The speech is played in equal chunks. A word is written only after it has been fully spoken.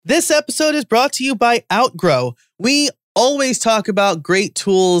This episode is brought to you by Outgrow. We always talk about great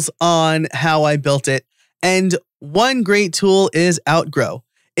tools on How I Built It, and one great tool is Outgrow.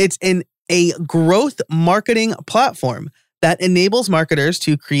 It's a growth marketing platform that enables marketers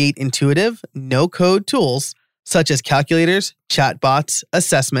to create intuitive, no-code tools such as calculators, chatbots,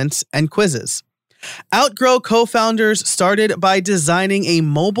 assessments, and quizzes. Outgrow co-founders started by designing a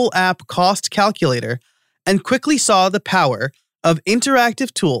mobile app cost calculator and quickly saw the power of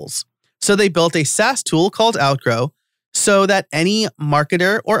interactive tools. So they built a SaaS tool called Outgrow so that any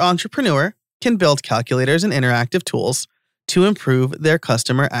marketer or entrepreneur can build calculators and interactive tools to improve their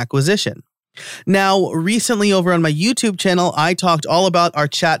customer acquisition. Now, recently over on my YouTube channel, I talked all about our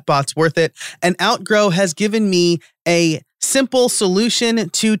chatbots worth it, and Outgrow has given me a simple solution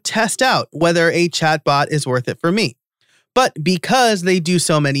to test out whether a chatbot is worth it for me. But because they do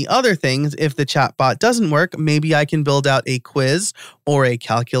so many other things, if the chatbot doesn't work, maybe I can build out a quiz or a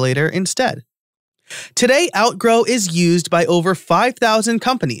calculator instead. Today, Outgrow is used by over 5,000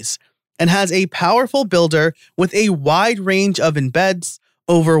 companies and has a powerful builder with a wide range of embeds,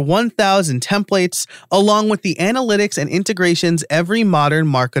 over 1,000 templates, along with the analytics and integrations every modern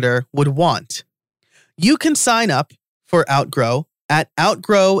marketer would want. You can sign up for Outgrow at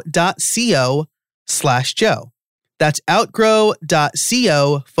outgrow.co/Joe. That's outgrow.co/JOE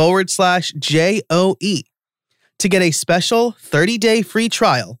to get a special 30-day free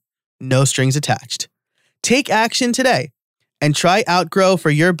trial, no strings attached. Take action today and try Outgrow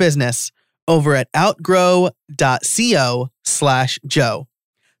for your business over at outgrow.co/Joe.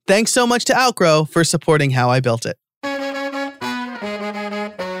 Thanks so much to Outgrow for supporting How I Built It.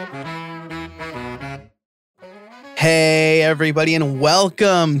 Hey, everybody, and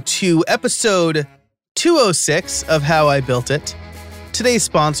welcome to episode 206 of How I Built It. Today's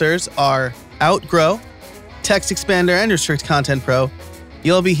sponsors are Outgrow, TextExpander, and Restrict Content Pro.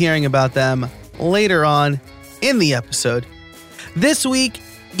 You'll be hearing about them later on in the episode. This week,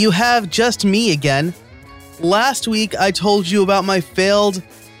 you have just me again. Last week, I told you about my failed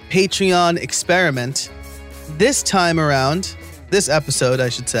Patreon experiment. This time around, this episode, I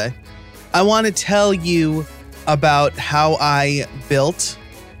should say, I want to tell you about how I built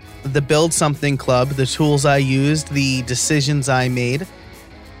the Build Something Club, the tools I used, the decisions I made,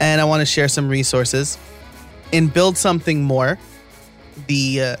 and I want to share some resources. In Build Something More,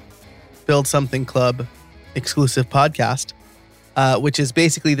 the Build Something Club exclusive podcast, which is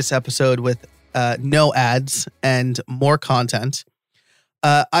basically this episode with no ads and more content,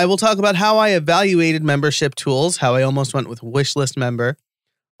 I will talk about how I evaluated membership tools, how I almost went with Wishlist Member.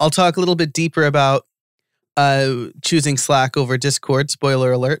 I'll talk a little bit deeper about choosing Slack over Discord,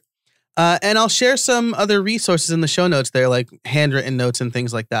 spoiler alert. And I'll share some other resources in the show notes there, like handwritten notes and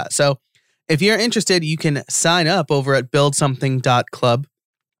things like that. So if you're interested, you can sign up over at buildsomething.club.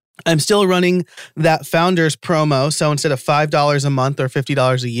 I'm still running that founders promo. So instead of $5 a month or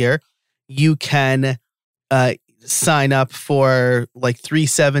 $50 a year, you can sign up for like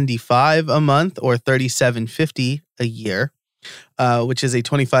 $375 a month or $37.50 a year, which is a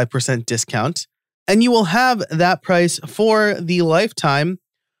 25% discount. And you will have that price for the lifetime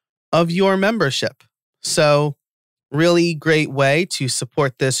of your membership. So really great way to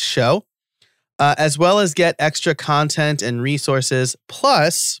support this show, as well as get extra content and resources.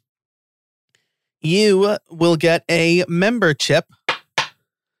 Plus, you will get a member chip.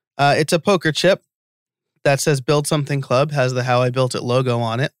 It's a poker chip that says Build Something Club, has the How I Built It logo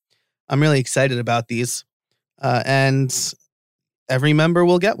on it. I'm really excited about these. And every member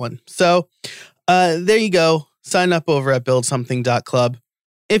will get one. So there you go. Sign up over at buildsomething.club.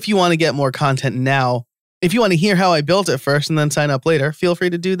 If you want to get more content now, if you want to hear how I built it first and then sign up later, feel free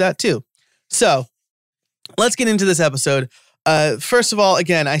to do that too. So let's get into this episode. First of all,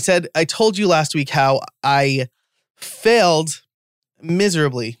 again, I told you last week how I failed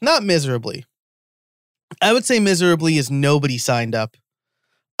miserably. Not miserably. I would say miserably is nobody signed up.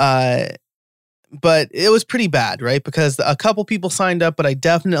 But it was pretty bad, right? Because a couple people signed up, but I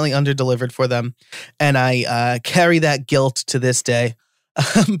definitely underdelivered for them. And I carry that guilt to this day.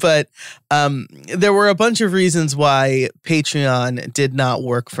 But there were a bunch of reasons why Patreon did not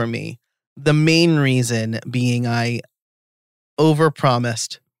work for me. The main reason being I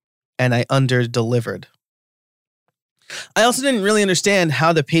overpromised and I underdelivered. I also didn't really understand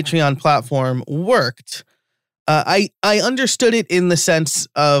how the Patreon platform worked. I understood it in the sense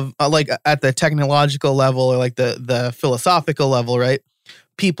of like at the technological level or like the philosophical level, right?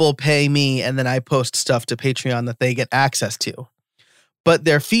 People pay me and then I post stuff to Patreon that they get access to. But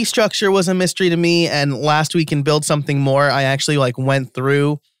their fee structure was a mystery to me. And last week in Build Something More, I actually like went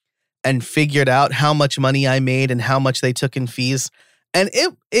through and figured out how much money I made and how much they took in fees. And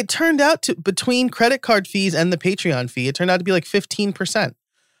it turned out to, between credit card fees and the Patreon fee, it turned out to be like 15%,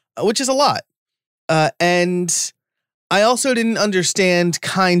 which is a lot. And I also didn't understand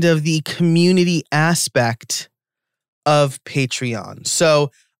kind of the community aspect of Patreon. So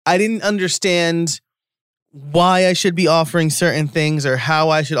I didn't understand why I should be offering certain things or how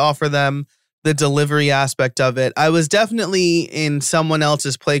I should offer them, the delivery aspect of it. I was definitely in someone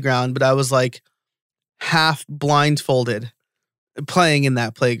else's playground, but I was like half blindfolded playing in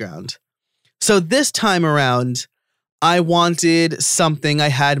that playground. So this time around, I wanted something I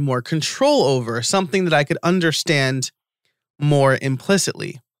had more control over, something that I could understand more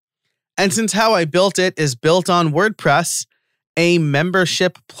implicitly. And since how I built it is built on WordPress, a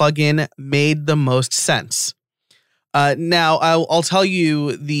membership plugin made the most sense. Now I'll tell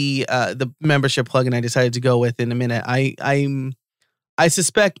you the membership plugin I decided to go with in a minute. I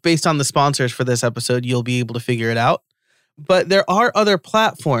suspect based on the sponsors for this episode, you'll be able to figure it out. But there are other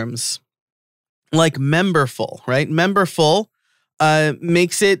platforms like Memberful, right? Memberful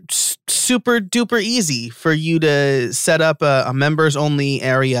makes it super duper easy for you to set up a members only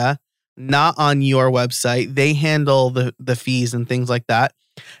area, not on your website. They handle the fees and things like that.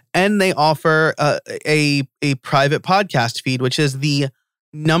 And they offer a private podcast feed, which is the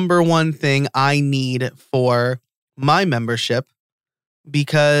number one thing I need for my membership,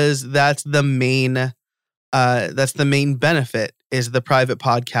 because that's the main benefit is the private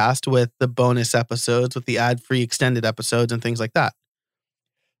podcast with the bonus episodes, with the ad-free extended episodes and things like that.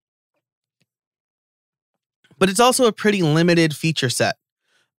 But it's also a pretty limited feature set.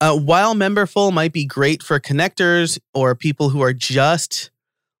 While Memberful might be great for connectors or people who are just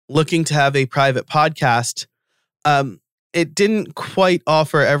looking to have a private podcast, it didn't quite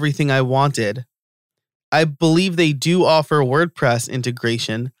offer everything I wanted. I believe they do offer WordPress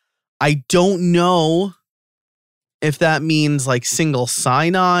integration. I don't know if that means like single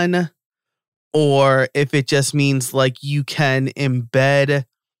sign-on or if it just means like you can embed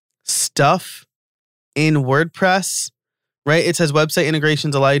stuff in WordPress, right? It says website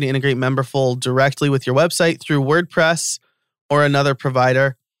integrations allow you to integrate Memberful directly with your website through WordPress or another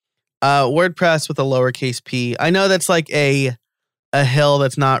provider. WordPress with a lowercase p. I know that's like a hill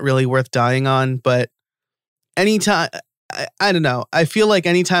that's not really worth dying on, but anytime, I don't know. I feel like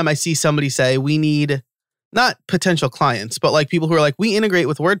anytime I see somebody say we need, not potential clients, but like people who are like, we integrate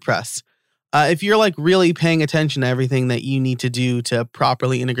with WordPress. If you're like really paying attention to everything that you need to do to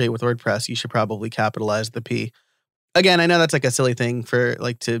properly integrate with WordPress, you should probably capitalize the P. Again, I know that's like a silly thing for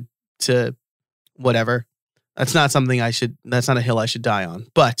like to whatever. That's not something that's not a hill I should die on,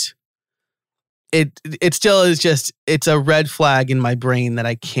 but it still is just, it's a red flag in my brain that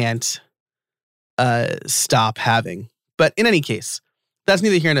I can't stop having. But in any case, that's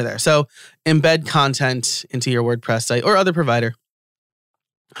neither here nor there. So embed content into your WordPress site or other provider.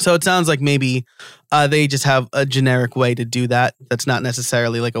 So it sounds like maybe they just have a generic way to do that. That's not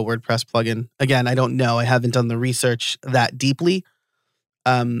necessarily like a WordPress plugin. Again, I don't know. I haven't done the research that deeply.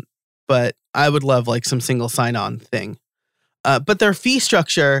 But I would love like some single sign-on thing. But their fee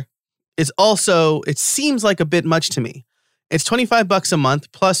structure is also, it seems like a bit much to me. It's $25 a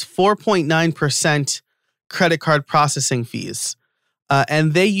month plus 4.9% credit card processing fees.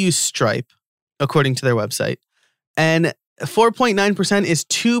 And they use Stripe, according to their website. And 4.9% is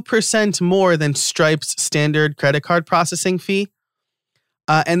 2% more than Stripe's standard credit card processing fee.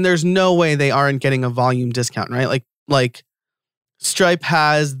 And there's no way they aren't getting a volume discount, right? Like Stripe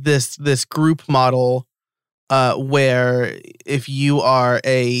has this group model where if you are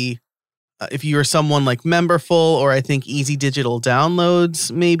someone like Memberful, or I think Easy Digital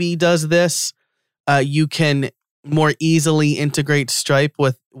Downloads maybe does this, you can more easily integrate Stripe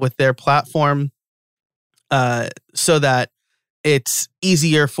with their platform so that it's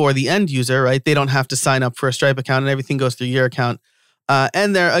easier for the end user, right? They don't have to sign up for a Stripe account and everything goes through your account.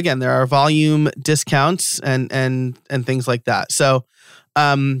 And there are volume discounts and things like that. So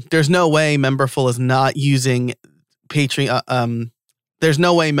there's no way Memberful is not using Patreon. There's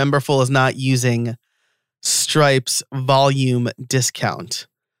no way Memberful is not using Stripe's volume discount.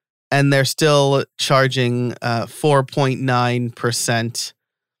 And they're still charging 4.9%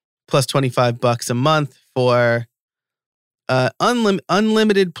 plus $25 a month for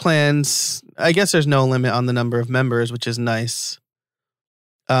unlimited plans. I guess there's no limit on the number of members, which is nice.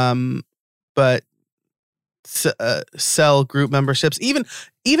 But sell group memberships. Even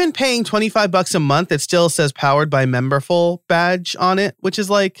paying $25 a month, it still says powered by Memberful badge on it, which is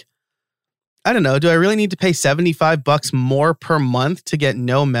like, I don't know. Do I really need to pay $75 more per month to get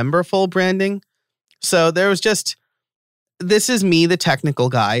no Memberful branding? So there was just, this is me, the technical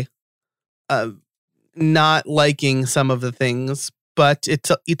guy, not liking some of the things, but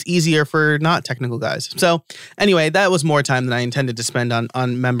it's easier for not technical guys. So anyway, that was more time than I intended to spend on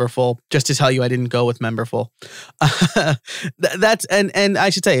Memberful. Just to tell you, I didn't go with Memberful. That's and I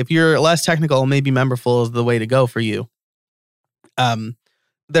should say, if you're less technical, maybe Memberful is the way to go for you.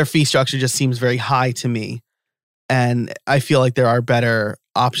 Their fee structure just seems very high to me, and I feel like there are better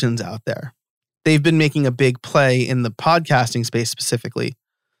options out there. They've been making a big play in the podcasting space specifically,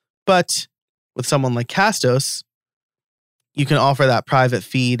 but with someone like Castos, you can offer that private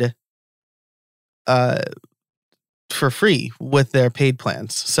feed for free with their paid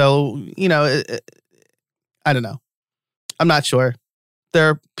plans. So, I don't know. I'm not sure. There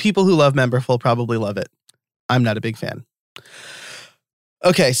are people who love Memberful, probably love it. I'm not a big fan.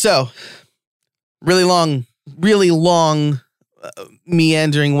 Okay, so really long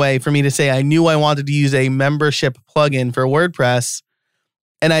meandering way for me to say I knew I wanted to use a membership plugin for WordPress,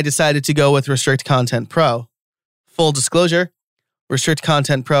 and I decided to go with Restrict Content Pro. Full disclosure, Restrict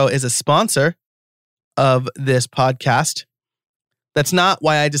Content Pro is a sponsor of this podcast. That's not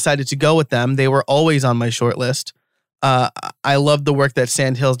why I decided to go with them. They were always on my short list. I loved the work that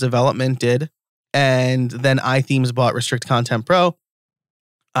Sandhills Development did, and then iThemes bought Restrict Content Pro.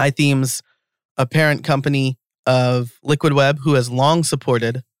 iThemes, a parent company of Liquid Web, who has long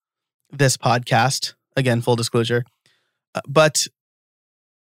supported this podcast. Again, full disclosure. But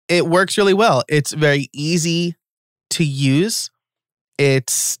it works really well. It's very easy to use.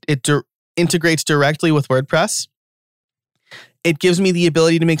 It integrates directly with WordPress. It gives me the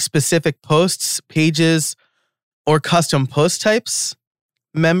ability to make specific posts, pages, or custom post types,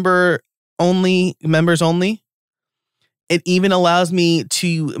 members only. It even allows me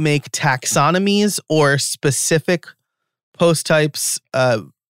to make taxonomies or specific post types.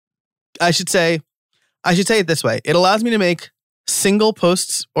 I should say it this way. It allows me to make single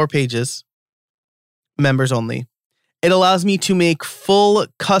posts or pages, members only. It allows me to make full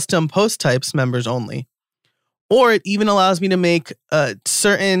custom post types, members only. Or it even allows me to make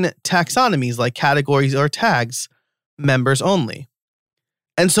certain taxonomies like categories or tags, members only.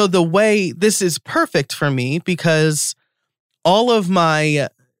 And so the way this is perfect for me, because all of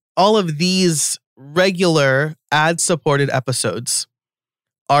these regular ad-supported episodes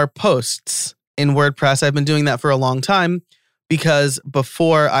are posts in WordPress. I've been doing that for a long time because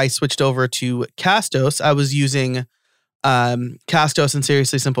before I switched over to Castos, I was using Castos and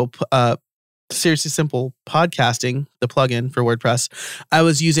Seriously Simple Podcasting, the plugin for WordPress. I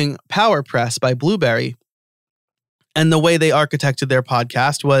was using PowerPress by Blueberry. And the way they architected their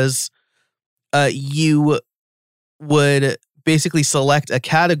podcast was you would basically select a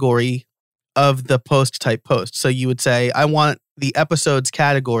category of the post type post. So you would say, I want the episode's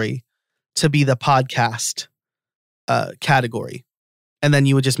category to be the podcast category. And then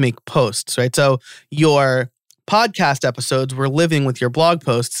you would just make posts, right? So your podcast episodes were living with your blog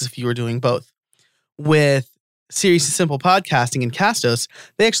posts if you were doing both. With Seriously Simple Podcasting and Castos,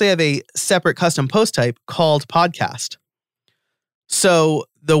 they actually have a separate custom post type called podcast. So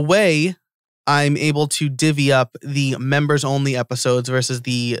the way I'm able to divvy up the members only episodes versus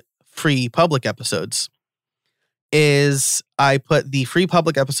the free public episodes is I put the free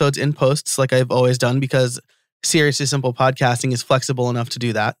public episodes in posts like I've always done because Seriously Simple Podcasting is flexible enough to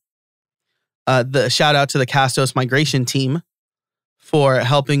do that. The shout out to the Castos migration team for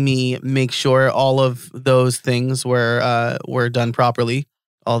helping me make sure all of those things were done properly,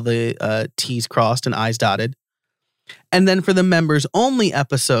 all the T's crossed and I's dotted. And then for the members only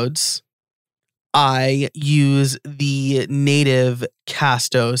episodes, I use the native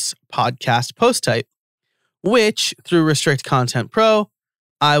Castos podcast post type, which through Restrict Content Pro,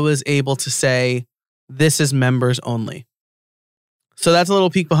 I was able to say, this is members only. So that's a little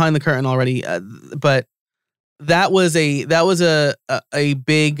peek behind the curtain already, but that was a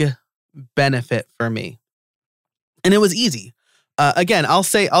big benefit for me, and it was easy. Again, I'll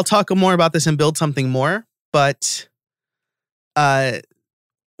talk more about this and build something more, but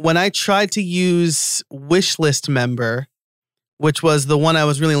when I tried to use Wishlist Member, which was the one I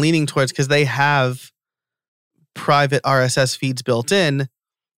was really leaning towards because they have private RSS feeds built in,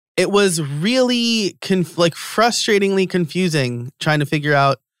 it was really frustratingly confusing trying to figure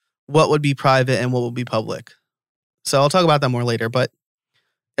out what would be private and what would be public. So I'll talk about that more later, but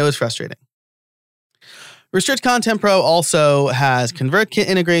it was frustrating. Restrict Content Pro also has ConvertKit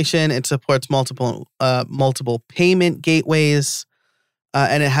integration. It supports multiple payment gateways,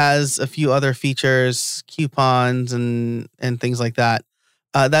 and it has a few other features, coupons and things like that.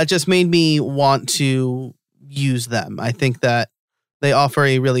 That just made me want to use them. I think that they offer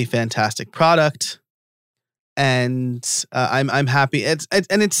a really fantastic product, and I'm happy. It's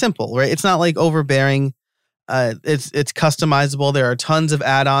simple, right? It's not like overbearing. It's customizable. There are tons of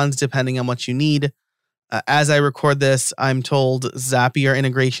add-ons depending on what you need. As I record this, I'm told Zapier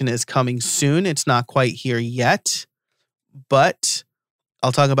integration is coming soon. It's not quite here yet, but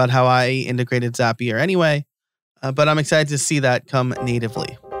I'll talk about how I integrated Zapier anyway. But I'm excited to see that come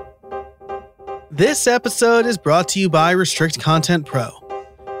natively. This episode is brought to you by Restrict Content Pro.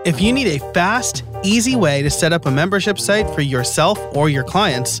 If you need a fast, easy way to set up a membership site for yourself or your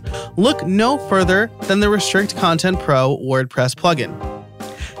clients, look no further than the Restrict Content Pro WordPress plugin.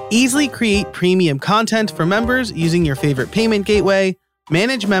 Easily create premium content for members using your favorite payment gateway,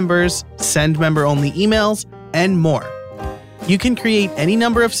 manage members, send member-only emails, and more. You can create any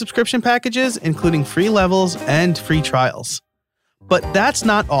number of subscription packages, including free levels and free trials. But that's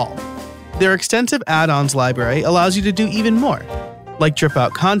not all. Their extensive add-ons library allows you to do even more, like drip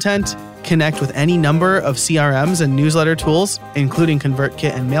out content, connect with any number of CRMs and newsletter tools, including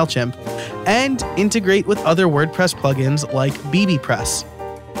ConvertKit and MailChimp, and integrate with other WordPress plugins like bbPress.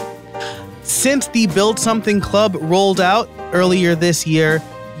 Since the Build Something Club rolled out earlier this year,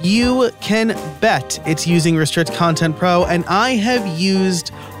 you can bet it's using Restrict Content Pro, and I have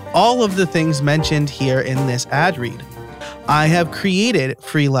used all of the things mentioned here in this ad read. I have created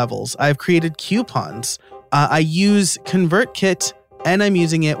free levels. I've created coupons. I use ConvertKit, and I'm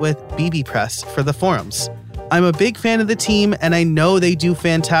using it with bbPress for the forums. I'm a big fan of the team, and I know they do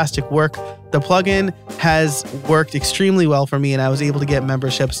fantastic work. The plugin has worked extremely well for me, and I was able to get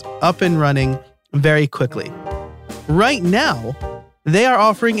memberships up and running very quickly. Right now, they are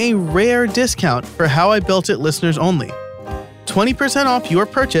offering a rare discount for How I Built It listeners only. 20% off your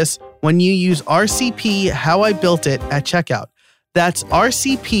purchase when you use RCP How I Built It at checkout. That's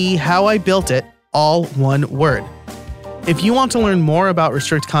RCP How I Built It, all one word. If you want to learn more about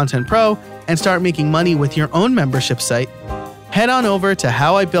Restrict Content Pro and start making money with your own membership site, head on over to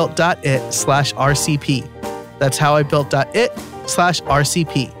howibuilt.it/RCP. That's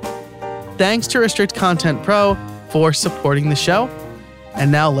howibuilt.it/RCP. Thanks to Restrict Content Pro for supporting the show.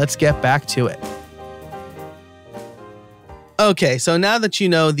 And now let's get back to it. Okay, so now that you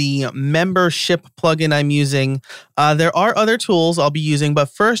know the membership plugin I'm using, there are other tools I'll be using, but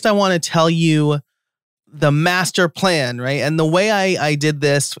first I want to tell you the master plan, right? And the way I did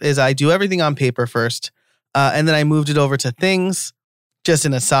this is I do everything on paper first, and then I moved it over to Things. Just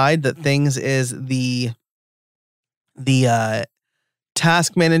an aside, that Things is the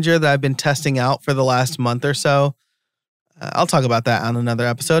task manager that I've been testing out for the last month or so. I'll talk about that on another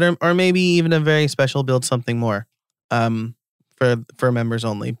episode, or maybe even a very special Build Something More for members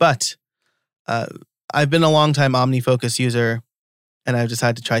only. But I've been a long time OmniFocus user, and I've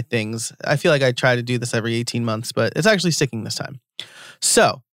decided to try Things. I feel like I try to do this every 18 months, but it's actually sticking this time.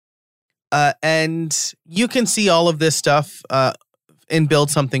 So, and you can see all of this stuff in Build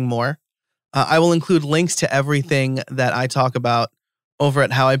Something More. I will include links to everything that I talk about over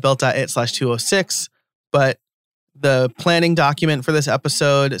at howibuilt.it/206, but the planning document for this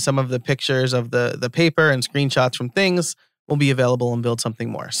episode, some of the pictures of the paper and screenshots from Things will be available in Build Something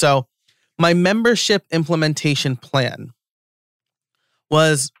More. So my membership implementation plan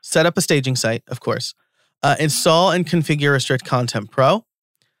was set up a staging site, of course, install and configure Restrict Content Pro,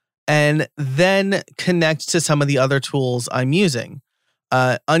 and then connect to some of the other tools I'm using.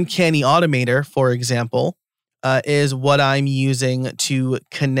 Uncanny Automator, for example, is what I'm using to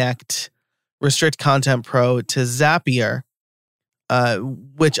connect Restrict Content Pro to Zapier,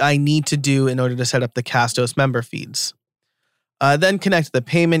 which I need to do in order to set up the Castos member feeds. Then connect the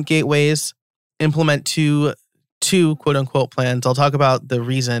payment gateways, implement two quote-unquote plans. I'll talk about the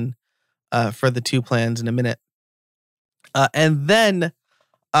reason for the two plans in a minute. And then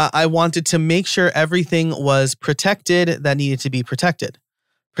I wanted to make sure everything was protected that needed to be protected.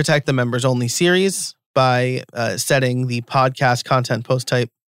 Protect the members-only series by setting the podcast content post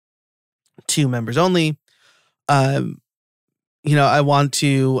type to members only. I want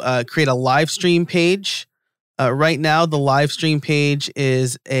to create a live stream page. Right now, the live stream page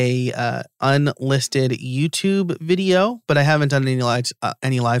is a unlisted YouTube video, but I haven't done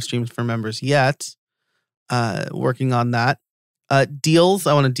any live streams for members yet. Working on that. Deals.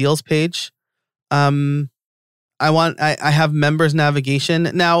 I want a deals page. I have members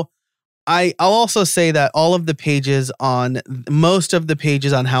navigation. Now, I'll also say that all of the pages most of the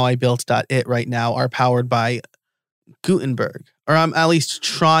pages on howibuilt.it right now are powered by Gutenberg, or I'm at least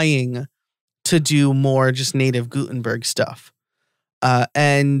trying to do more just native Gutenberg stuff.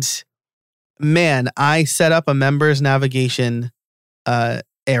 And man, I set up a members navigation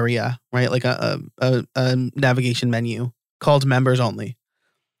area, right? Like a navigation menu called members only.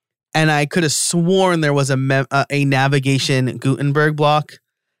 And I could have sworn there was a navigation Gutenberg block.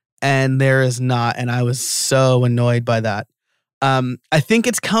 and there is not. And I was so annoyed by that. I think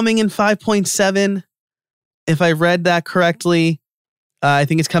it's coming in 5.7. If I read that correctly, I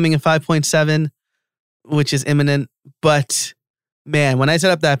think it's coming in 5.7, which is imminent. But man, when I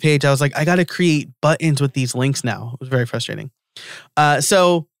set up that page, I was like, I got to create buttons with these links now. It was very frustrating.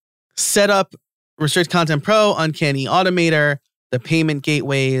 So set up Restrict Content Pro, Uncanny Automator, the payment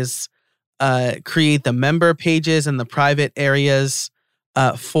gateways, create the member pages and the private areas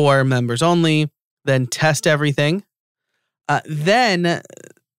for members only, then test everything.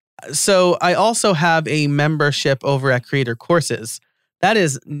 So I also have a membership over at Creator Courses. That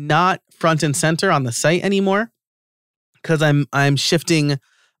is not front and center on the site anymore because I'm shifting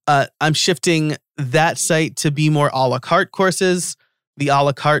that site to be more a la carte courses. The a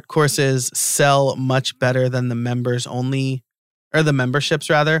la carte courses sell much better than the members only, or the memberships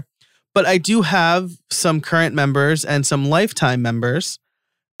rather. But I do have some current members and some lifetime members,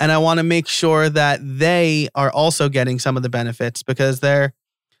 and I want to make sure that they are also getting some of the benefits because they're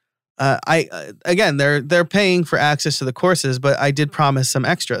paying for access to the courses, but I did promise some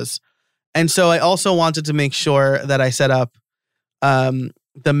extras. And so I also wanted to make sure that I set up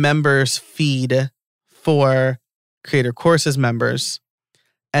the members feed for Creator Courses members.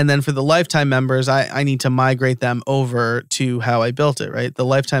 And then for the lifetime members, I need to migrate them over to How I Built It, right? The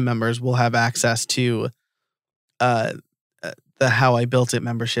lifetime members will have access to the How I Built It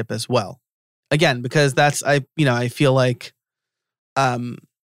membership as well. Again, because I feel like I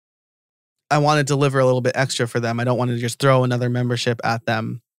want to deliver a little bit extra for them. I don't want to just throw another membership at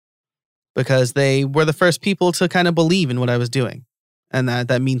them because they were the first people to kind of believe in what I was doing. And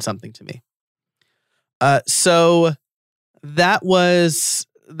that means something to me. So that's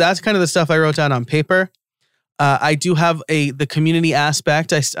kind of the stuff I wrote down on paper. I do have the community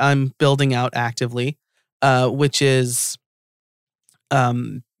aspect I'm building out actively, which is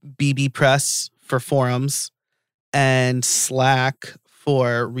BB Press for forums and Slack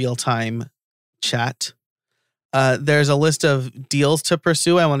for real-time chat. There's a list of deals to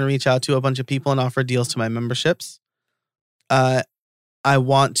pursue. I want to reach out to a bunch of people and offer deals to my memberships. I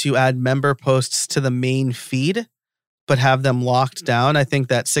want to add member posts to the main feed, but have them locked down. I think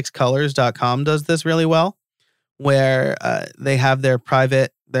that sixcolors.com does this really well, where they have their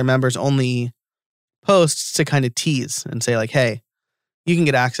members only posts to kind of tease and say like, hey, you can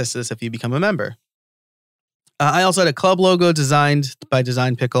get access to this if you become a member. I also had a club logo designed by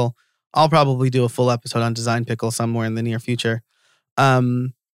Design Pickle. I'll probably do a full episode on Design Pickle somewhere in the near future.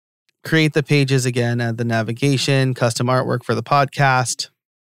 Create the pages again, add the navigation, custom artwork for the podcast.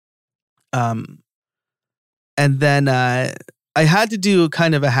 And then I had to do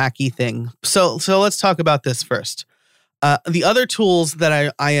kind of a hacky thing. So let's talk about this first. The other tools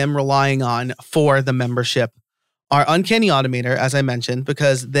that I am relying on for the membership are Uncanny Automator, as I mentioned,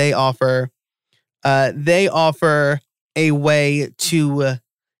 because they offer a way to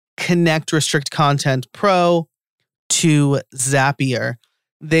connect Restrict Content Pro to Zapier.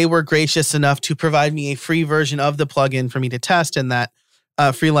 They were gracious enough to provide me a free version of the plugin for me to test, and that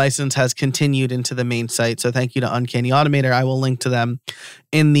free license has continued into the main site. So thank you to Uncanny Automator. I will link to them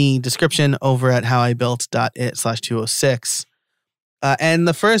in the description over at howibuilt.it/206. And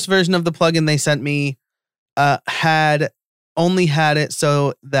the first version of the plugin they sent me only had it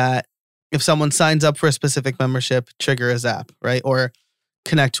so that if someone signs up for a specific membership, trigger a Zap, right? Or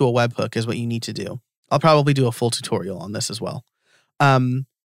connect to a webhook is what you need to do. I'll probably do a full tutorial on this as well.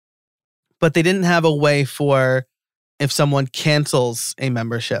 But they didn't have a way for if someone cancels a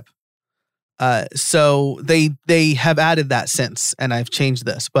membership. So they have added that since, and I've changed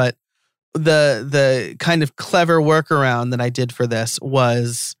this. But the kind of clever workaround that I did for this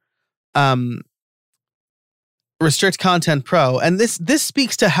was Restrict Content Pro, and this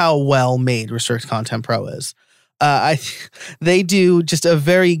speaks to how well made Restrict Content Pro is. They do just a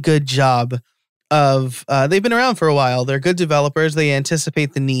very good job of. They've been around for a while. They're good developers. They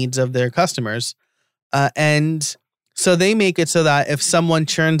anticipate the needs of their customers, and so they make it so that if someone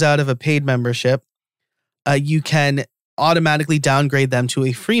churns out of a paid membership, you can automatically downgrade them to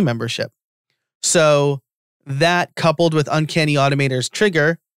a free membership. So that coupled with Uncanny Automator's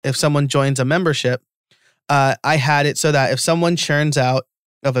trigger, if someone joins a membership. I had it so that if someone churns out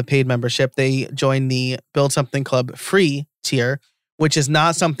of a paid membership, they join the Build Something Club free tier, which is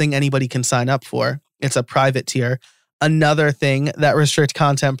not something anybody can sign up for. It's a private tier. Another thing that Restrict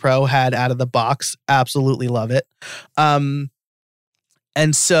Content Pro had out of the box. Absolutely love it. And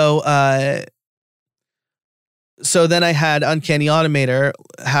so then I had Uncanny Automator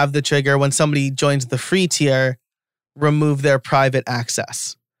have the trigger when somebody joins the free tier, remove their private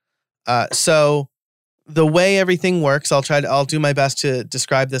access. So the way everything works, I'll do my best to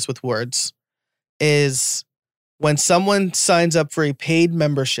describe this with words, is when someone signs up for a paid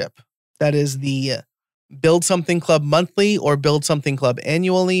membership, that is the Build Something Club monthly or Build Something Club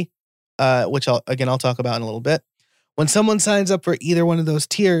annually, which I'll talk about in a little bit. When someone signs up for either one of those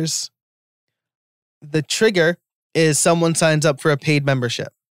tiers, the trigger is someone signs up for a paid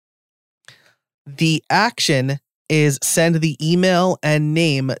membership. The action is send the email and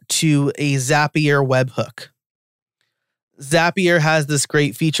name to a Zapier webhook. Zapier has this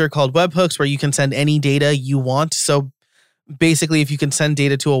great feature called webhooks where you can send any data you want. So basically, if you can send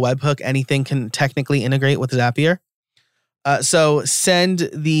data to a webhook, anything can technically integrate with Zapier. So send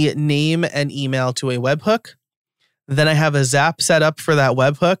the name and email to a webhook. Then I have a Zap set up for that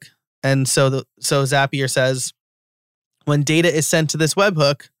webhook. And so Zapier says, when data is sent to this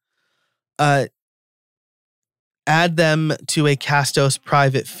webhook, add them to a Castos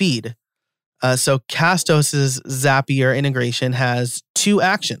private feed. So Castos's Zapier integration has two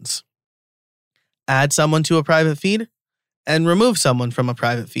actions: add someone to a private feed and remove someone from a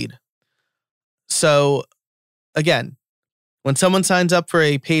private feed. So again, when someone signs up for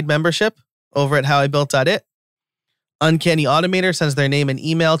a paid membership over at howibuilt.it, Uncanny Automator sends their name and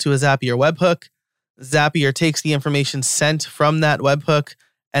email to a Zapier webhook. Zapier takes the information sent from that webhook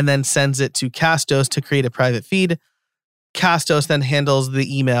and then sends it to Castos to create a private feed. Castos then handles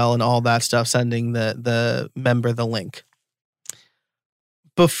the email and all that stuff, sending the member the link.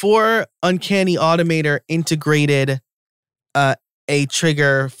 Before Uncanny Automator integrated a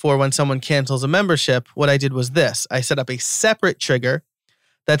trigger for when someone cancels a membership, what I did was this. I set up a separate trigger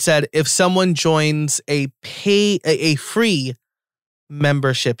that said if someone joins a free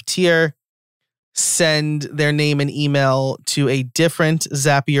membership tier, send their name and email to a different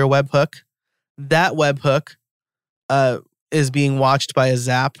Zapier webhook. That webhook is being watched by a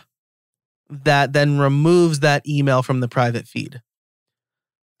Zap that then removes that email from the private feed.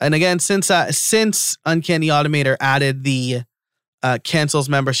 And again, since Uncanny Automator added the cancels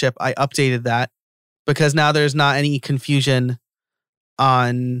membership, I updated that because now there's not any confusion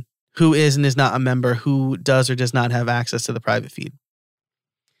on who is and is not a member, who does or does not have access to the private feed.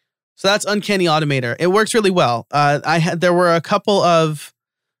 So that's Uncanny Automator. It works really well. There were a couple of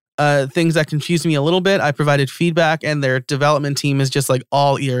things that confused me a little bit. I provided feedback, and their development team is just like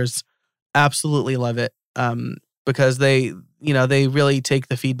all ears. Absolutely love it because they really take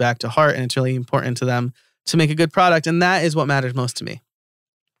the feedback to heart, and it's really important to them to make a good product, and that is what matters most to me.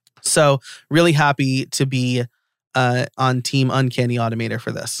 So really happy to be on Team Uncanny Automator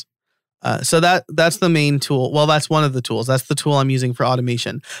for this. So that's the main tool. Well, that's one of the tools. That's the tool I'm using for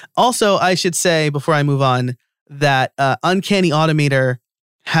automation. Also, I should say before I move on that Uncanny Automator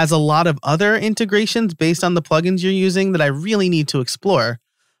has a lot of other integrations based on the plugins you're using that I really need to explore.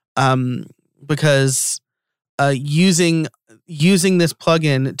 Because using this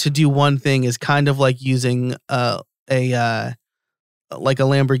plugin to do one thing is kind of like using a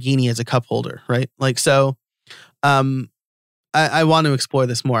Lamborghini as a cup holder, right? Like so. I want to explore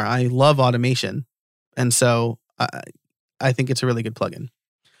this more. I love automation, and so I think it's a really good plugin.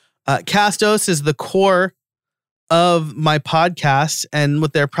 Castos is the core of my podcast, and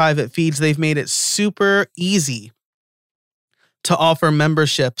with their private feeds, they've made it super easy to offer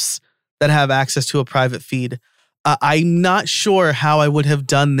memberships that have access to a private feed. I'm not sure how I would have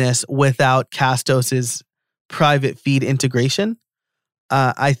done this without Castos's private feed integration.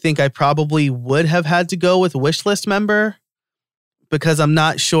 I think I probably would have had to go with Wishlist member because I'm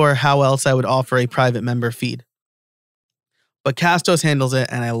not sure how else I would offer a private member feed. But Castos handles it,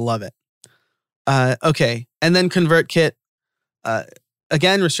 and I love it. Okay, and then ConvertKit.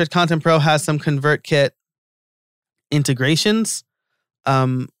 Again, Restrict Content Pro has some ConvertKit integrations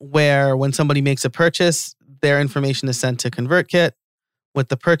where when somebody makes a purchase, their information is sent to ConvertKit with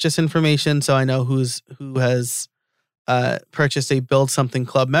the purchase information, so I know who has purchased a Build Something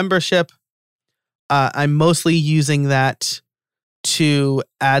Club membership. I'm mostly using that to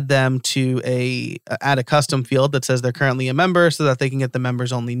add them to add a custom field that says they're currently a member so that they can get the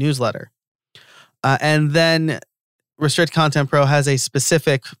members only newsletter. And then Restrict Content Pro has a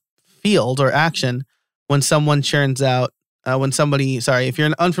specific field or action when someone churns out, if you're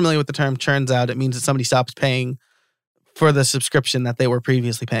unfamiliar with the term churns out, it means that somebody stops paying for the subscription that they were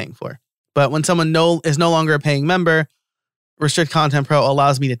previously paying for. But when someone is no longer a paying member, Restrict Content Pro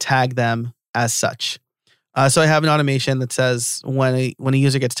allows me to tag them as such. So I have an automation that says when a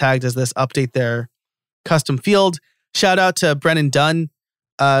user gets tagged as this, update their custom field. Shout out to Brennan Dunn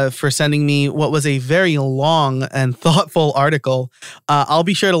for sending me what was a very long and thoughtful article. I'll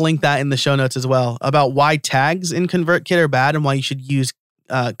be sure to link that in the show notes as well about why tags in ConvertKit are bad and why you should use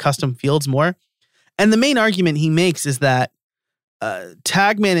custom fields more. And the main argument he makes is that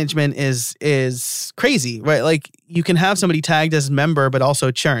tag management is crazy, right? Like you can have somebody tagged as member, but also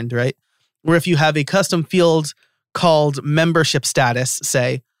churned, right? Where if you have a custom field called membership status,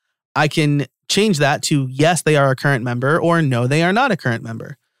 say, I can change that to yes, they are a current member, or no, they are not a current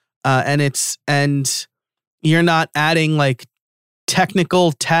member. And you're not adding like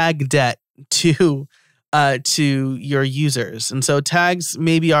technical tag debt to your users. And so tags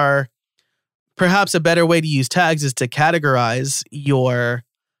maybe are perhaps a better way to use tags is to categorize your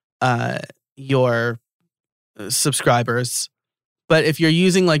subscribers. But if you're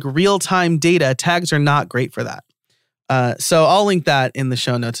using like real-time data, tags are not great for that. So I'll link that in the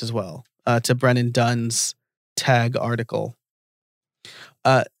show notes as well, to Brennan Dunn's tag article.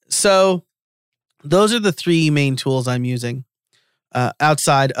 So those are the three main tools I'm using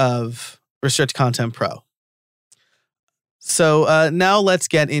outside of Restrict Content Pro. So now let's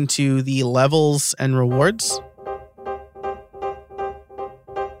get into the levels and rewards.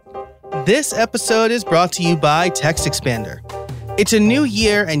 This episode is brought to you by Text Expander. It's a new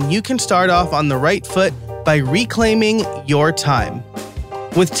year and you can start off on the right foot by reclaiming your time.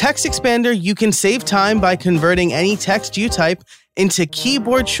 With Text Expander, you can save time by converting any text you type into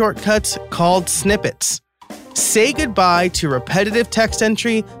keyboard shortcuts called snippets. Say goodbye to repetitive text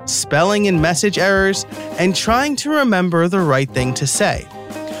entry, spelling and message errors, and trying to remember the right thing to say.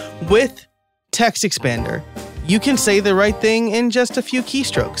 With Text Expander, you can say the right thing in just a few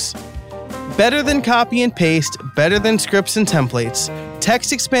keystrokes. Better than copy and paste, better than scripts and templates,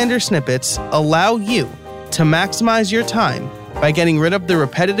 Text Expander snippets allow you to maximize your time by getting rid of the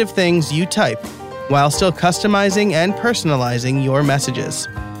repetitive things you type while still customizing and personalizing your messages.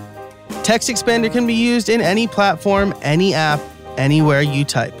 Text Expander can be used in any platform, any app, anywhere you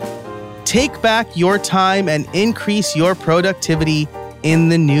type. Take back your time and increase your productivity in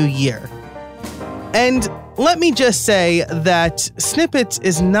the new year. And let me just say that snippets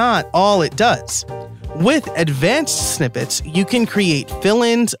is not all it does. With advanced snippets, you can create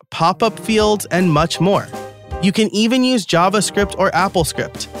fill-ins, pop-up fields, and much more. You can even use JavaScript or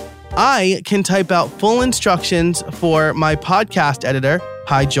AppleScript. I can type out full instructions for my podcast editor,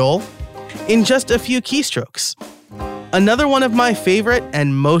 Hi Joel, in just a few keystrokes. Another one of my favorite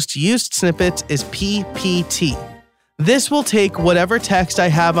and most used snippets is PPT. This will take whatever text I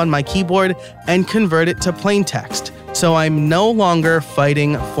have on my keyboard and convert it to plain text, so I'm no longer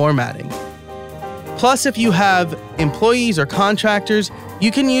fighting formatting. Plus, if you have employees or contractors,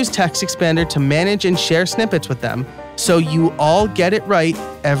 you can use Text Expander to manage and share snippets with them, so you all get it right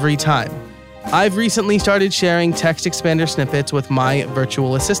every time. I've recently started sharing Text Expander snippets with my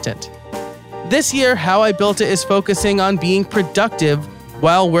virtual assistant. This year, How I Built It is focusing on being productive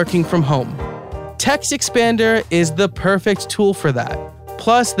while working from home. Text Expander is the perfect tool for that.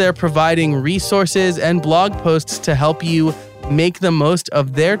 Plus, they're providing resources and blog posts to help you make the most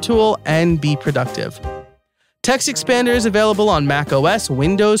of their tool and be productive. Text Expander is available on macOS,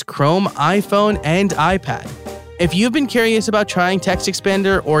 Windows, Chrome, iPhone, and iPad. If you've been curious about trying Text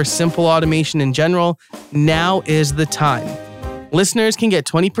Expander or simple automation in general, now is the time. Listeners can get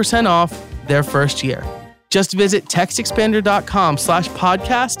 20% off their first year. Just visit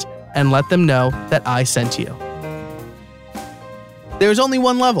textexpander.com/podcast and let them know that I sent you. There's only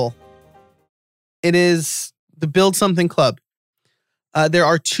one level. It is the Build Something Club. There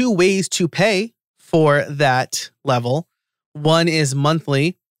are two ways to pay for that level. One is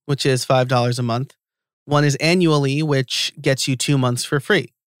monthly, which is $5 a month. One is annually, which gets you 2 months for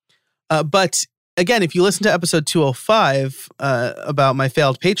free. But again, if you listen to episode 205 about my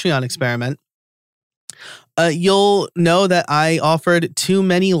failed Patreon experiment, you'll know that I offered too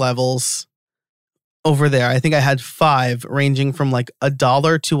many levels over there. I think I had 5 ranging from like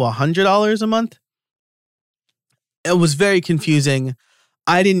 $1 to $100 a month. It was very confusing.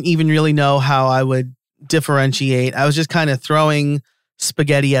 I didn't even really know how I would differentiate. I was just kind of throwing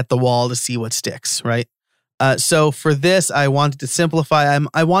spaghetti at the wall to see what sticks, right? So for this, I wanted to simplify.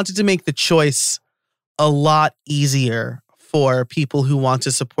 I wanted to make the choice a lot easier for people who want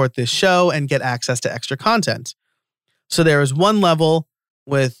to support this show and get access to extra content. So there is one level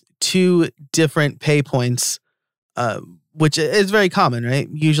with 2 different pay points, which is very common, right?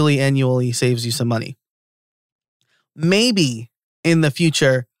 Usually annually saves you some money. Maybe in the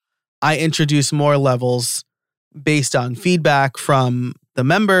future, I introduce more levels based on feedback from the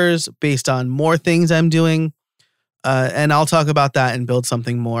members, based on more things I'm doing. And I'll talk about that and build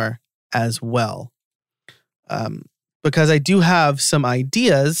something more as well. Because I do have some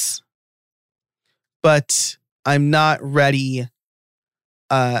ideas, but I'm not ready.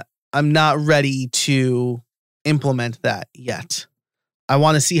 I'm not ready to implement that yet. I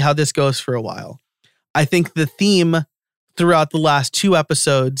want to see how this goes for a while. I think the theme throughout the last 2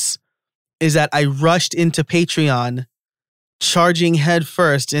 episodes is that I rushed into Patreon charging head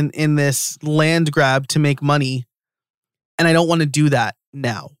first in this land grab to make money. And I don't want to do that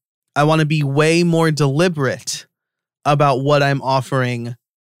now. I want to be way more deliberate about what I'm offering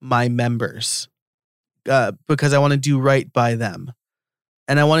my members because I want to do right by them.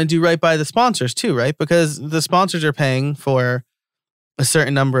 And I want to do right by the sponsors too, right? Because the sponsors are paying for a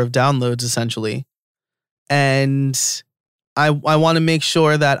certain number of downloads essentially. And I want to make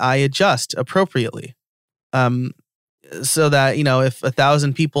sure that I adjust appropriately. So that, if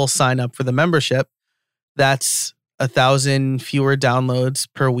 1,000 people sign up for the membership, that's 1,000 fewer downloads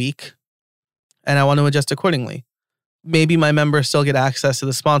per week. And I want to adjust accordingly. Maybe my members still get access to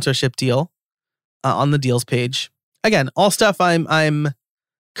the sponsorship deal on the deals page. Again, all stuff I'm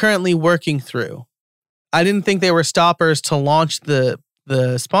currently working through. I didn't think they were stoppers to launch the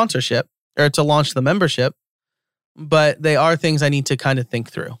sponsorship or to launch the membership, but they are things I need to kind of think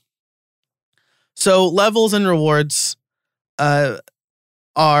through. So levels and rewards there's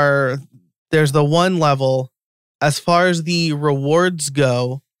the 1 level. As far as the rewards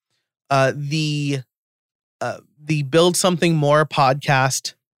go, the Build Something More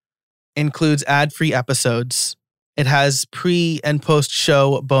podcast includes ad-free episodes. It has pre and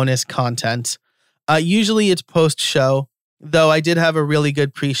post-show bonus content. Usually it's post-show, though I did have a really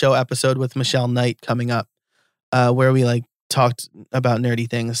good pre-show episode with Michelle Knight coming up, where we talked about nerdy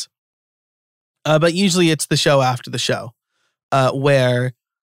things. But usually it's the show after the show, where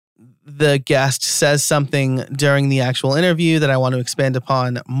the guest says something during the actual interview that I want to expand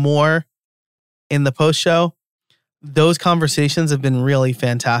upon more in the post-show. Those conversations have been really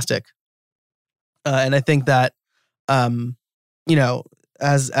fantastic. And I think that,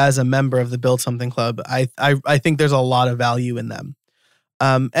 as a member of the Build Something Club, I think there's a lot of value in them.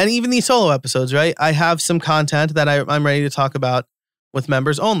 And even these solo episodes, right? I have some content that I'm ready to talk about with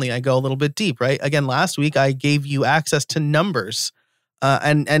members only. I go a little bit deep, right? Again, last week I gave you access to numbers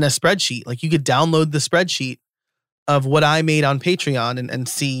and a spreadsheet. You could download the spreadsheet of what I made on Patreon and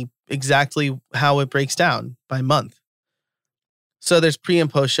see exactly how it breaks down by month. So there's pre and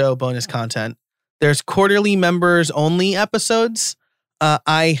post show bonus content. There's quarterly members only episodes.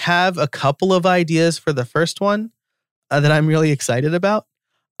 I have a couple of ideas for the first one that I'm really excited about.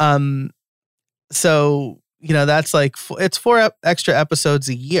 So, that's it's 4 extra episodes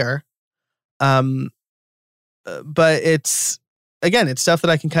a year. But it's stuff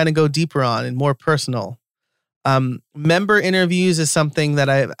that I can kind of go deeper on and more personal. Member interviews is something that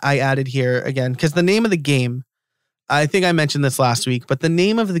I added here again, because the name of the game, I think I mentioned this last week, but the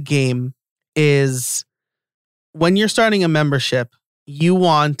name of the game is when you're starting a membership, you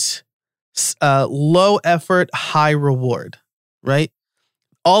want low effort, high reward, right?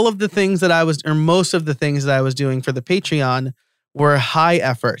 All of the things that most of the things that I was doing for the Patreon were high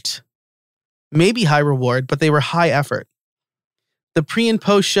effort, maybe high reward, but they were high effort. The pre and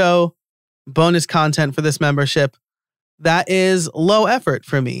post show bonus content for this membership, that is low effort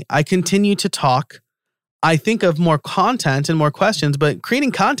for me. I continue to talk. I think of more content and more questions, but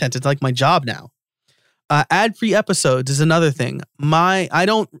creating content is my job now. Ad-free episodes is another thing. I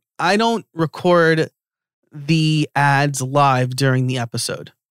don't record the ads live during the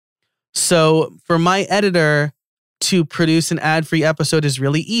episode. So for my editor to produce an ad-free episode is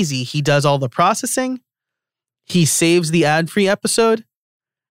really easy. He does all the processing. He saves the ad-free episode,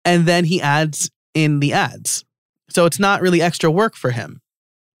 and then he adds in the ads. So it's not really extra work for him.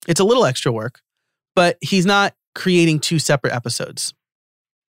 It's a little extra work, but he's not creating 2 separate episodes.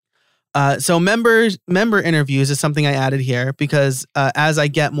 So member interviews is something I added here because as I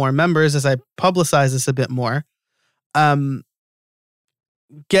get more members, as I publicize this a bit more, talking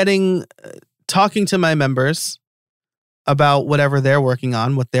to my members about whatever they're working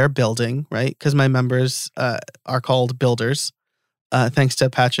on, what they're building, right? Because my members are called builders, thanks to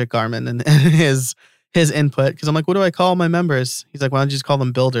Patrick Garman and his input. Because I'm like, what do I call my members? He's like, why don't you just call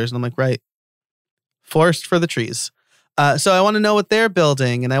them builders? And I'm like, right. Forest for the trees. So I want to know what they're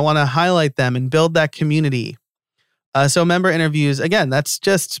building and I want to highlight them and build that community. So member interviews, again, that's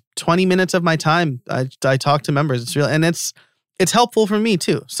just 20 minutes of my time. I talk to members. It's real, and it's helpful for me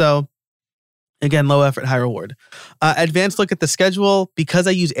too. So again, low effort, high reward. Advanced look at the schedule. Because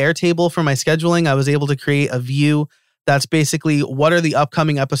I use Airtable for my scheduling, I was able to create a view that's basically what are the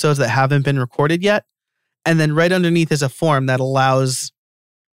upcoming episodes that haven't been recorded yet. And then right underneath is a form that allows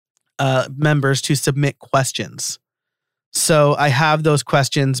members to submit questions. So I have those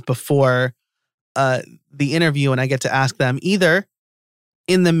questions before the interview, and I get to ask them either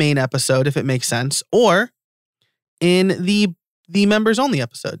in the main episode, if it makes sense, or in the members only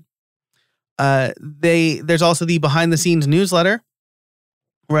episode. There's also the behind the scenes newsletter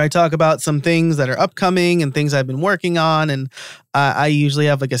where I talk about some things that are upcoming and things I've been working on. And I usually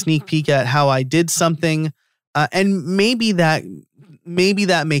have like a sneak peek at how I did something. And maybe that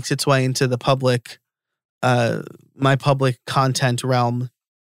makes its way into the public, my public content realm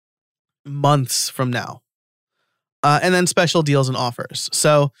months from now. And then special deals and offers.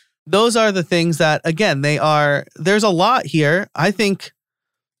 So those are the things that, again, there's a lot here. I think,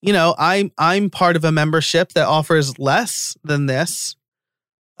 I'm part of a membership that offers less than this.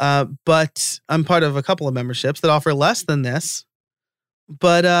 But I'm part of a couple of memberships that offer less than this.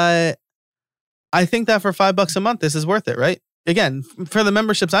 But I think that for $5 a month, this is worth it, right? Again, for the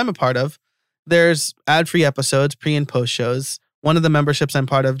memberships I'm a part of, there's ad-free episodes, pre and post shows. One of the memberships I'm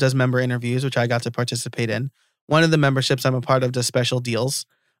part of does member interviews, which I got to participate in. One of the memberships I'm a part of does special deals.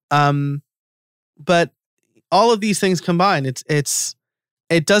 But all of these things combined,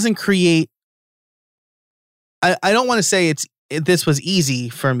 it doesn't create. I don't want to say this was easy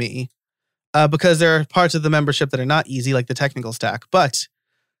for me, because there are parts of the membership that are not easy, like the technical stack. But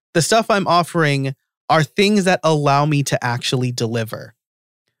the stuff I'm offering are things that allow me to actually deliver,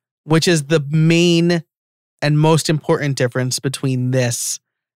 which is the main and most important difference between this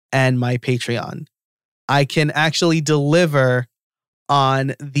and my Patreon. I can actually deliver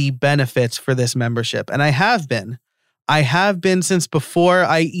on the benefits for this membership. And I have been. I have been since before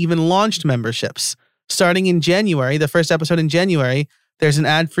I even launched memberships. Starting in January, the first episode in January, there's an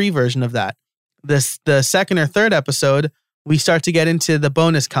ad-free version of that. The second or third episode, we start to get into the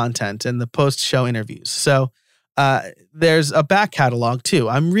bonus content and the post-show interviews. So there's a back catalog too.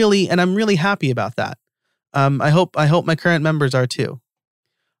 I'm really happy about that. I hope my current members are too.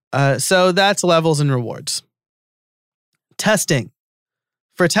 So that's levels and rewards. Testing.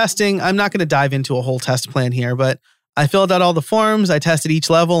 For testing, I'm not going to dive into a whole test plan here, but I filled out all the forms. I tested each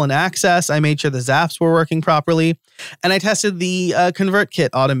level and access. I made sure the zaps were working properly. And I tested the ConvertKit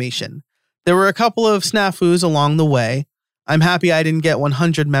automation. There were a couple of snafus along the way. I'm happy I didn't get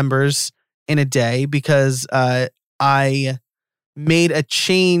 100 members in a day because I made a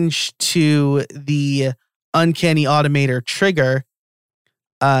change to the Uncanny Automator trigger.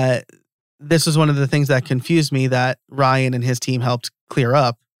 This was one of the things that confused me that Ryan and his team helped clear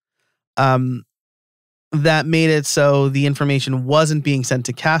up. That made it so the information wasn't being sent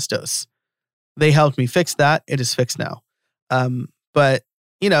to Castos. They helped me fix that. It is fixed now. But,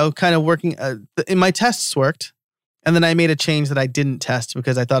 kind of working, in my tests worked. And then I made a change that I didn't test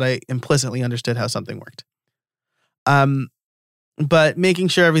because I thought I implicitly understood how something worked. But making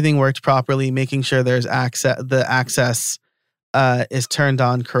sure everything worked properly, making sure there's the access is turned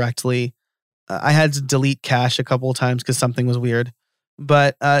on correctly. I had to delete cache a couple of times because something was weird.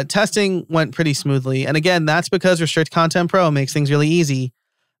 But testing went pretty smoothly. And again, that's because Restrict Content Pro makes things really easy.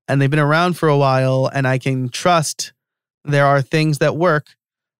 And they've been around for a while. And I can trust there are things that work.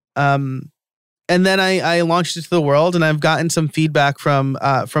 And then I launched it to the world. And I've gotten some feedback from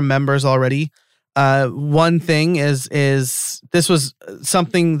members already. One thing is this was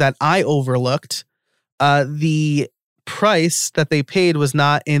something that I overlooked. The price that they paid was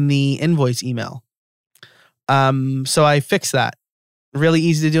not in the invoice email. So I fixed that. Really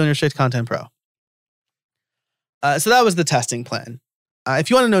easy to do in Restrict Content Pro. So that was the testing plan. If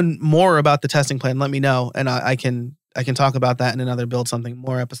you want to know more about the testing plan, let me know, and I can talk about that in another Build Something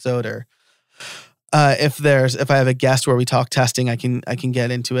More episode, or if I have a guest where we talk testing, I can get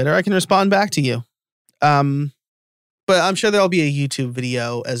into it, or I can respond back to you. But I'm sure there'll be a YouTube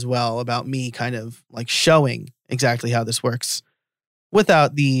video as well about me kind of like showing exactly how this works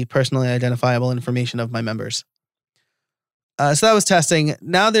without the personally identifiable information of my members. So that was testing.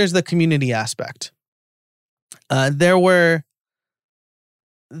 Now there's the community aspect.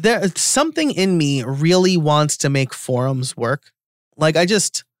 Something in me really wants to make forums work. Like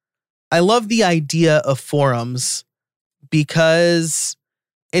I love the idea of forums because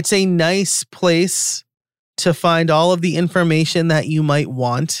it's a nice place to find all of the information that you might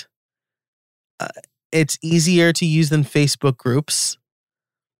want. It's easier to use than Facebook groups.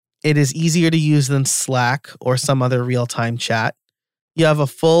 It is easier to use than Slack or some other real-time chat. You have a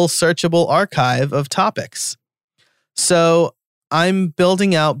full searchable archive of topics. So I'm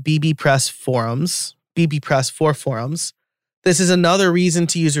building out bbPress forums, bbPress for forums. This is another reason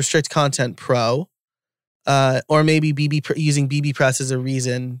to use Restrict Content Pro, or maybe using bbPress as a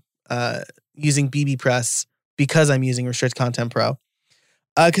reason, using bbPress because I'm using Restrict Content Pro.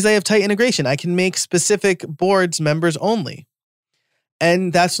 Because I have tight integration. I can make specific boards members only.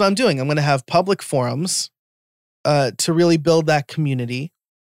 And that's what I'm doing. I'm going to have public forums to really build that community.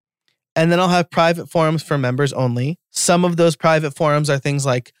 And then I'll have private forums for members only. Some of those private forums are things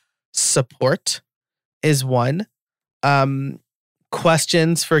like support is one.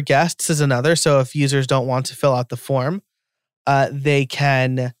 Questions for guests is another. So if users don't want to fill out the form, they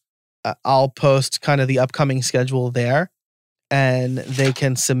can, I'll post kind of the upcoming schedule there and they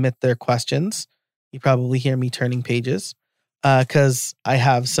can submit their questions. You probably hear me turning pages because I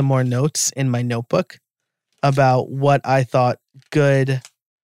have some more notes in my notebook about what I thought good,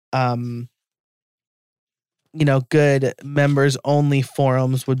 good members only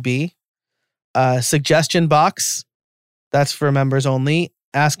forums would be. Suggestion box, that's for members only.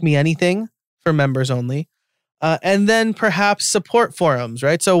 Ask me anything for members only. And then perhaps support forums,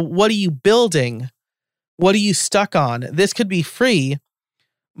 right? So what are you building? What are you stuck on? This could be free,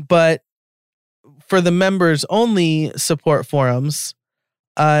 but for the members only support forums,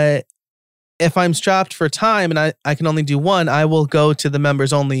 if I'm strapped for time and I can only do one, I will go to the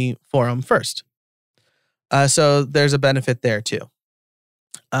members only forum first. So there's a benefit there too.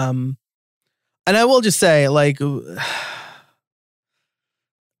 And I will just say, like,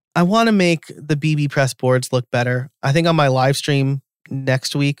 I want to make the bbPress boards look better. I think on my live stream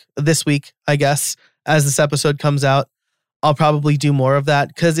this week, I guess, as this episode comes out, I'll probably do more of that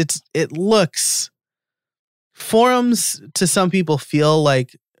because it looks, forums to some people feel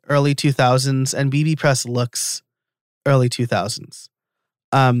like early 2000s and bbPress looks early 2000s.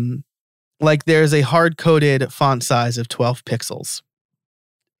 Like there's a hard-coded font size of 12 pixels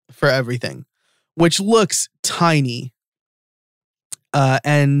for everything, which looks tiny.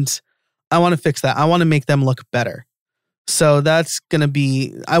 And I want to fix that. I want to make them look better. So that's going to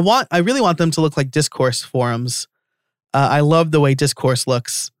be, I really want them to look like Discourse forums. I love the way Discourse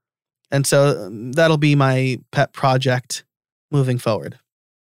looks. And so that'll be my pet project moving forward.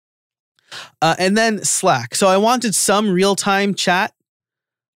 And then Slack. So I wanted some real-time chat,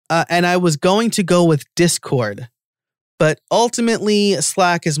 and I was going to go with Discord. But ultimately,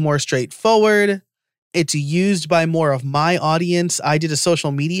 Slack is more straightforward. It's used by more of my audience. I did a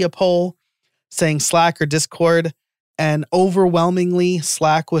social media poll saying Slack or Discord, and overwhelmingly,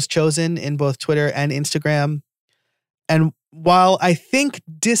 Slack was chosen in both Twitter and Instagram. And while I think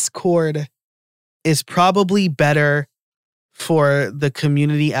Discord is probably better for the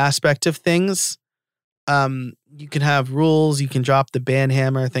community aspect of things, you can have rules, you can drop the ban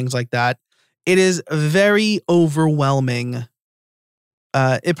hammer, things like that. It is very overwhelming.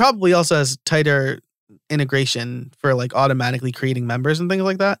 It probably also has tighter integration for like automatically creating members and things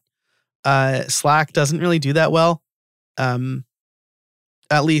like that. Slack doesn't really do that well.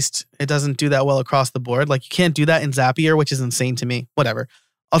 At least it doesn't do that well across the board. Like you can't do that in Zapier, which is insane to me. Whatever.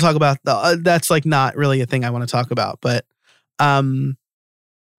 I'll talk about that's like not really a thing I want to talk about, but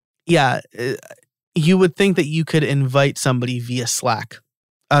you would think that you could invite somebody via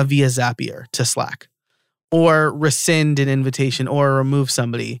Zapier to Slack, or rescind an invitation or remove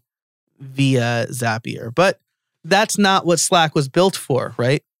somebody via Zapier. But that's not what Slack was built for,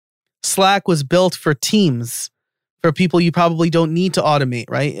 right? Slack was built for teams, for people you probably don't need to automate,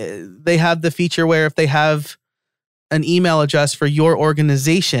 right? They have the feature where if they have an email address for your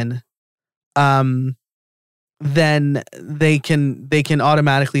organization, then they can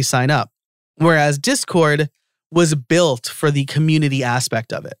automatically sign up. Whereas Discord was built for the community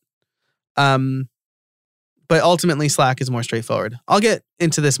aspect of it. But ultimately, Slack is more straightforward. I'll get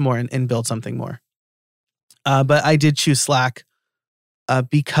into this more and build something more. But I did choose Slack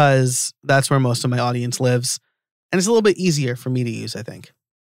because that's where most of my audience lives. And it's a little bit easier for me to use, I think.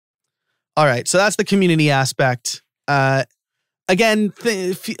 All right, so that's the community aspect. Again,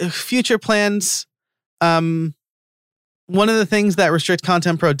 future plans. One of the things that Restrict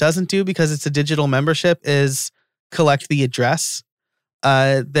Content Pro doesn't do, because it's a digital membership, is collect the address.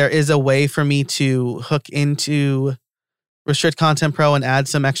 There is a way for me to hook into Restrict Content Pro and add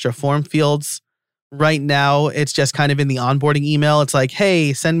some extra form fields. Right now, it's just kind of in the onboarding email. It's like,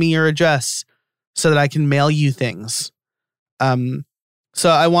 hey, send me your address so that I can mail you things. So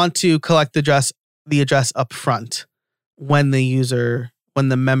I want to collect the address up front when the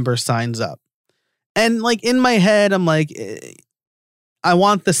member signs up. And like in my head, I'm like, I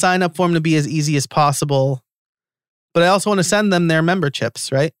want the sign up form to be as easy as possible, but I also want to send them their member chips,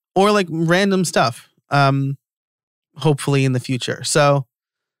 right? Or like random stuff, hopefully in the future. So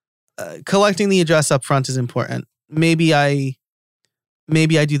collecting the address up front is important. Maybe I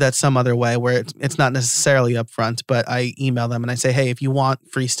do that some other way where it's not necessarily up front, but I email them and I say, hey, if you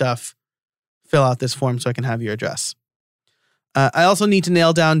want free stuff, fill out this form so I can have your address. I also need to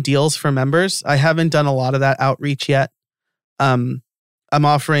nail down deals for members. I haven't done a lot of that outreach yet. I'm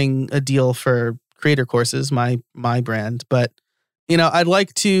offering a deal for Creator Courses, my brand, but I'd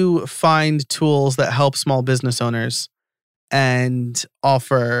like to find tools that help small business owners and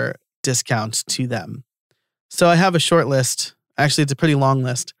offer discounts to them. So I have a short list. Actually, it's a pretty long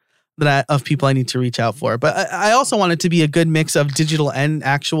list of people I need to reach out for. But I also want it to be a good mix of digital and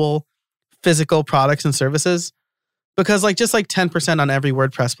actual physical products and services. Because just 10% on every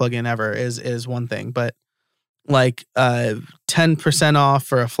WordPress plugin ever is one thing. But 10% off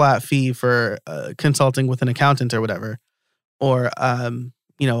for a flat fee for consulting with an accountant or whatever, or a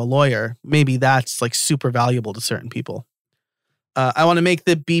lawyer, maybe that's super valuable to certain people. I want to make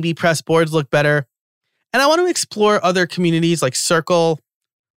the bbPress boards look better, and I want to explore other communities like Circle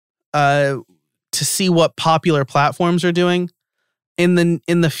to see what popular platforms are doing in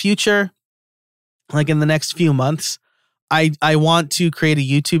the future. In the next few months, I want to create a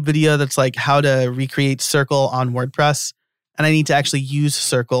YouTube video that's how to recreate Circle on WordPress, and I need to actually use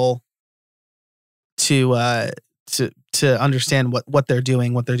Circle to understand what they're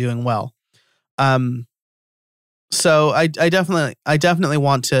doing well. So I definitely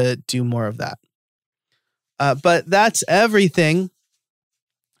want to do more of that. But that's everything.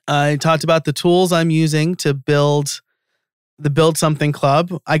 I talked about the tools I'm using to build the Build Something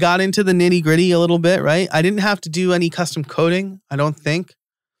Club. I got into the nitty gritty a little bit, right? I didn't have to do any custom coding, I don't think,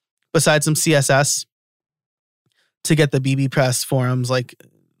 besides some CSS to get the bbPress forums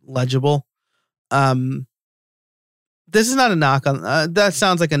legible. This is not a knock on, that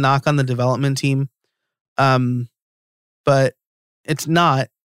sounds like a knock on the development team. But it's not.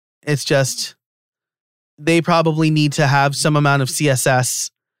 It's just they probably need to have some amount of CSS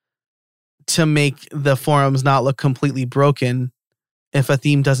to make the forums not look completely broken if a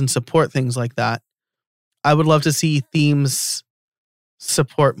theme doesn't support things like that. I would love to see themes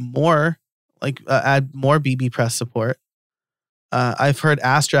support more, add more bbPress support. I've heard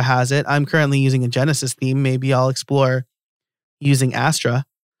Astra has it. I'm currently using a Genesis theme. Maybe I'll explore using Astra.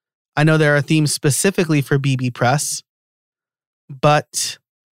 I know there are themes specifically for bbPress, but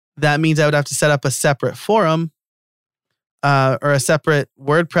that means I would have to set up a separate forum or a separate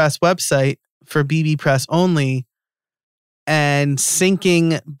WordPress website for bbPress only, and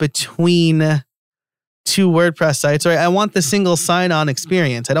syncing between two WordPress sites. Right? I want the single sign-on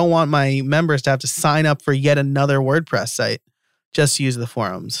experience. I don't want my members to have to sign up for yet another WordPress site just to use the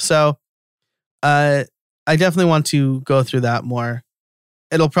forums. So I definitely want to go through that more.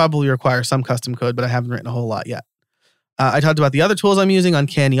 It'll probably require some custom code, but I haven't written a whole lot yet. I talked about the other tools I'm using: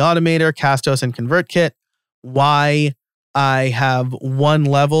 Uncanny Automator, Castos, and ConvertKit. Why I have one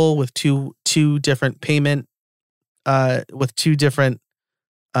level with two different payment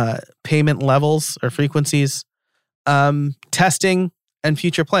payment levels or frequencies, testing, and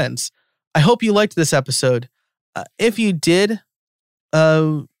future plans. I hope you liked this episode. If you did,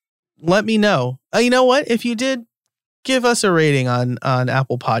 let me know. You know what? If you did, give us a rating on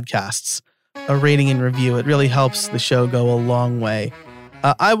Apple Podcasts, a rating and review. It really helps the show go a long way.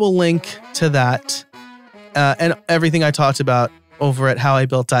 I will link to that and everything I talked about over at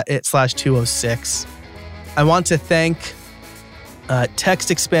howibuilt.it/206. I want to thank Text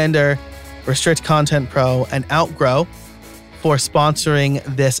Expander, Restrict Content Pro, and Outgrow for sponsoring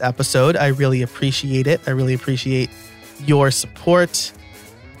this episode. I really appreciate it. I really appreciate your support.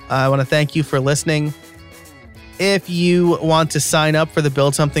 I want to thank you for listening. If you want to sign up for the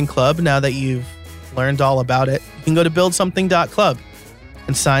Build Something Club, now that you've learned all about it, you can go to buildsomething.club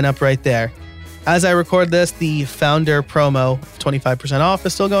and sign up right there. As I record this, the founder promo of 25% off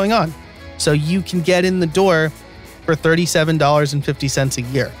is still going on. So you can get in the door for $37.50 a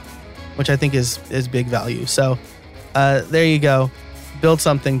year, which I think is big value. So there you go.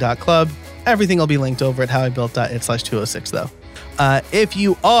 Buildsomething.club. Everything will be linked over at howibuilt.it/206 though. If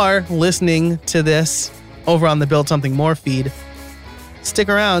you are listening to this over on the Build Something More feed, stick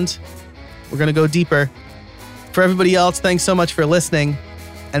around. We're going to go deeper. For everybody else, thanks so much for listening.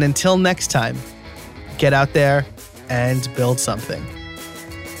 And until next time, get out there and build something.